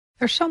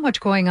There's so much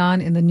going on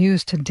in the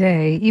news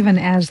today, even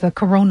as the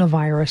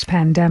coronavirus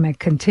pandemic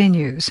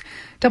continues.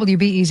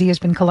 WBEZ has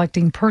been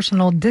collecting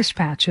personal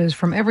dispatches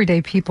from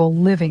everyday people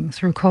living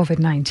through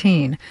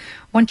COVID-19.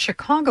 One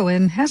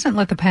Chicagoan hasn't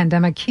let the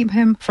pandemic keep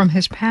him from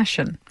his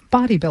passion,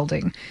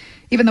 bodybuilding.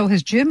 Even though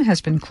his gym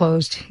has been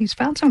closed, he's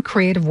found some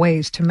creative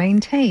ways to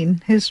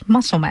maintain his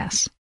muscle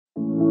mass.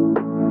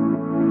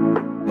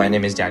 My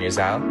name is Daniel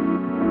Zhao.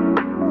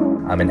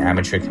 I'm an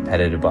amateur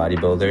competitive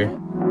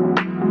bodybuilder.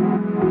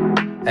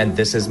 And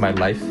this is my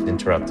life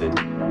interrupted.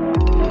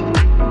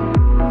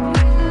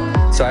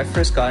 So I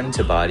first got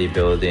into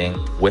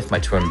bodybuilding with my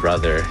twin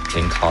brother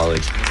in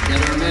college.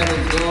 Get our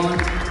medals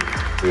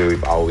going.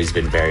 We've always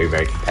been very,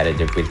 very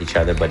competitive with each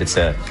other, but it's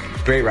a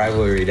great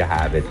rivalry to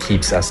have. It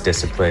keeps us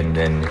disciplined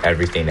in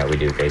everything that we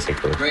do,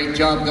 basically. Great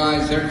job,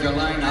 guys. There's your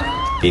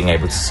lineup. Being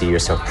able to see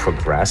yourself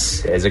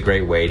progress is a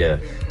great way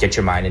to get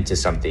your mind into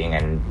something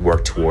and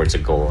work towards a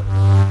goal.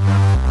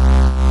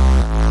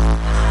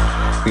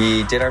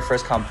 We did our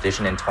first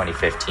competition in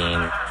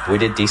 2015. We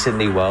did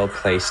decently well,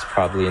 placed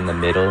probably in the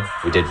middle.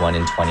 We did one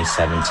in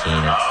 2017.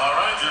 All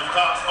right, your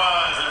top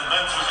five in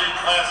men's physique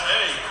class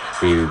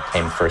A. We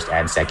came first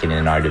and second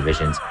in our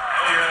divisions. Hey,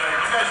 you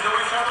guys know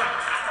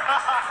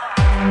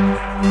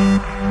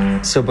each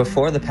other? So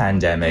before the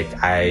pandemic,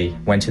 I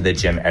went to the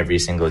gym every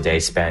single day,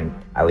 spent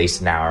at least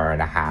an hour and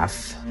a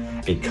half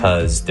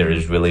because there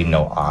is really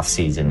no off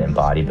season in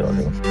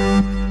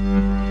bodybuilding.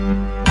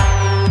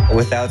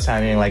 Without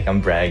sounding like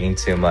I'm bragging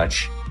too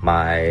much,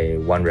 my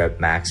 1 rep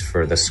max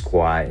for the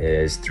squat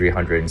is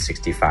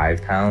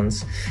 365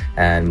 pounds,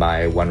 and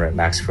my 1 rep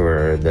max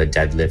for the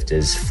deadlift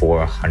is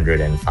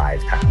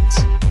 405 pounds.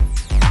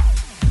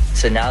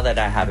 So now that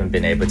I haven't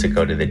been able to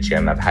go to the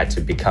gym, I've had to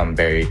become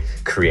very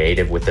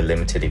creative with the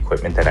limited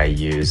equipment that I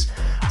use.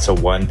 So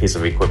one piece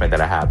of equipment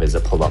that I have is a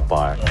pull-up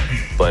bar.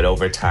 But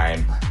over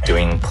time,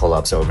 doing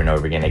pull-ups over and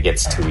over again, it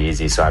gets too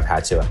easy. So I've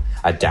had to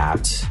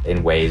adapt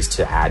in ways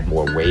to add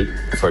more weight.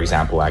 For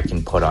example, I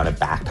can put on a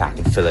backpack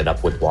and fill it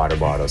up with water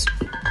bottles.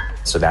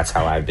 So that's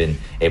how I've been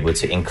able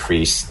to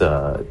increase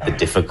the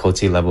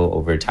difficulty level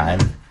over time.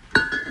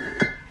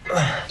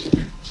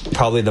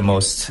 Probably the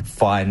most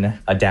fun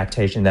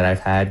adaptation that I've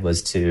had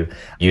was to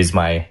use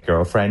my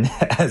girlfriend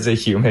as a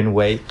human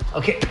weight.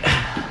 Okay.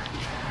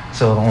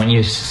 So when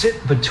you sit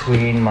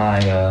between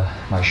my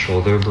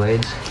shoulder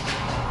blades.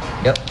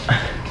 Yep.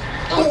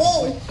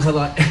 Oh! Hold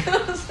on.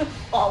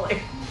 Falling.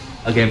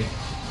 Okay,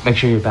 make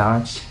sure you're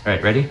balanced. All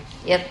right, ready?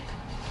 Yep.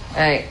 All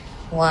right.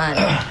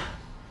 1,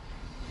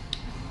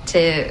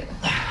 2.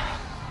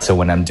 So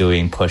when I'm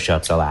doing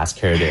push-ups, I'll ask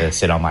her to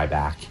sit on my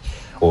back.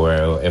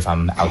 Or if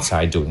I'm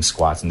outside doing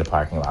squats in the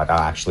parking lot, I'll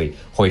actually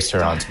hoist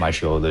her onto my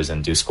shoulders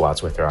and do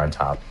squats with her on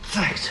top.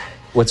 Thanks.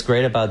 What's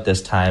great about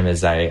this time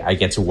is I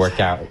get to work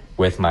out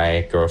with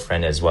my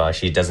girlfriend as well.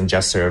 She doesn't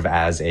just serve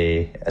as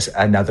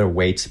another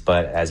weight,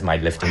 but as my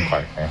lifting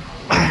partner.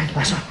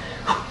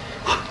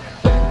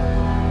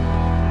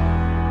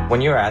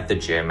 When you're at the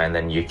gym and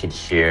then you can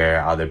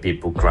hear other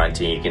people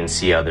grunting, you can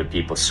see other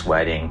people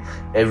sweating,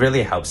 it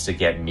really helps to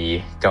get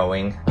me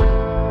going.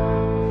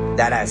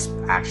 That has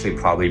actually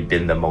probably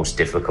been the most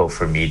difficult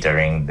for me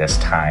during this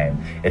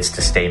time. It's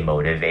to stay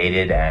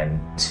motivated and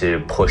to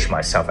push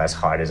myself as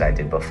hard as I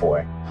did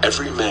before.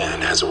 Every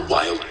man has a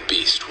wild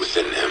beast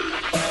within him.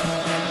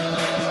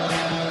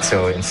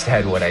 So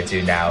instead, what I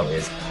do now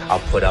is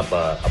I'll put up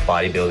a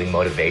bodybuilding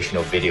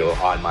motivational video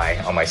on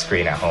my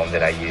screen at home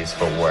that I use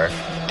for work.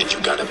 And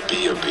you gotta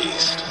be a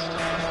beast.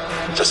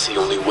 That's the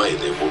only way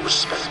they will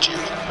respect you.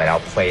 And I'll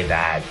play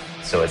that,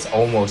 so it's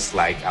almost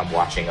like I'm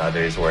watching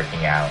others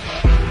working out.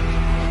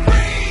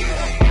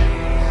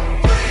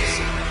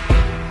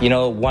 You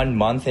know, 1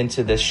 month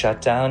into this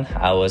shutdown,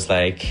 I was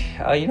like,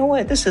 oh, you know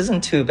what? This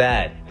isn't too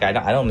bad. I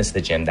don't miss the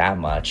gym that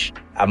much.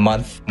 A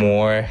month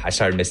more, I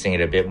started missing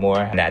it a bit more.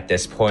 And at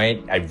this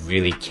point, I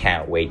really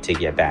can't wait to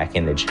get back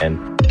in the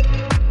gym.